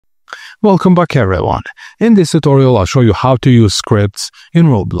Welcome back everyone. In this tutorial I'll show you how to use scripts in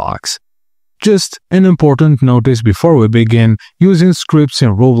Roblox. Just an important notice before we begin: using scripts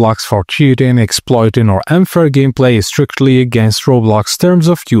in Roblox for cheating, exploiting or unfair gameplay is strictly against Roblox terms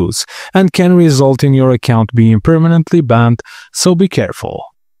of use and can result in your account being permanently banned, so be careful.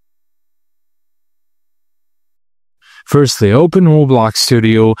 Firstly, open Roblox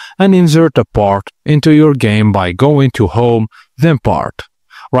Studio and insert a part into your game by going to Home, then Part.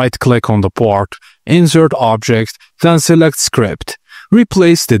 Right-click on the part, insert object, then select Script.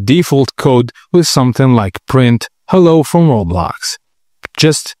 Replace the default code with something like print hello from Roblox.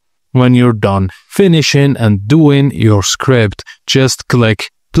 Just when you're done finishing and doing your script, just click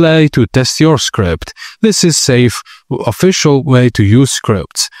play to test your script. This is safe, official way to use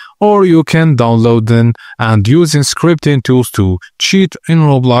scripts, or you can download them and using scripting tools to cheat in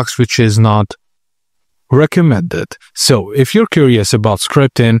Roblox, which is not recommended. So if you're curious about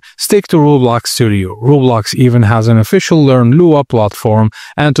scripting, stick to Roblox Studio. Roblox even has an official Learn Lua platform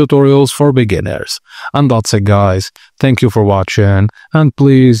and tutorials for beginners. And that's it guys. Thank you for watching and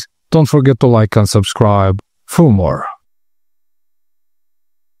please don't forget to like and subscribe for more.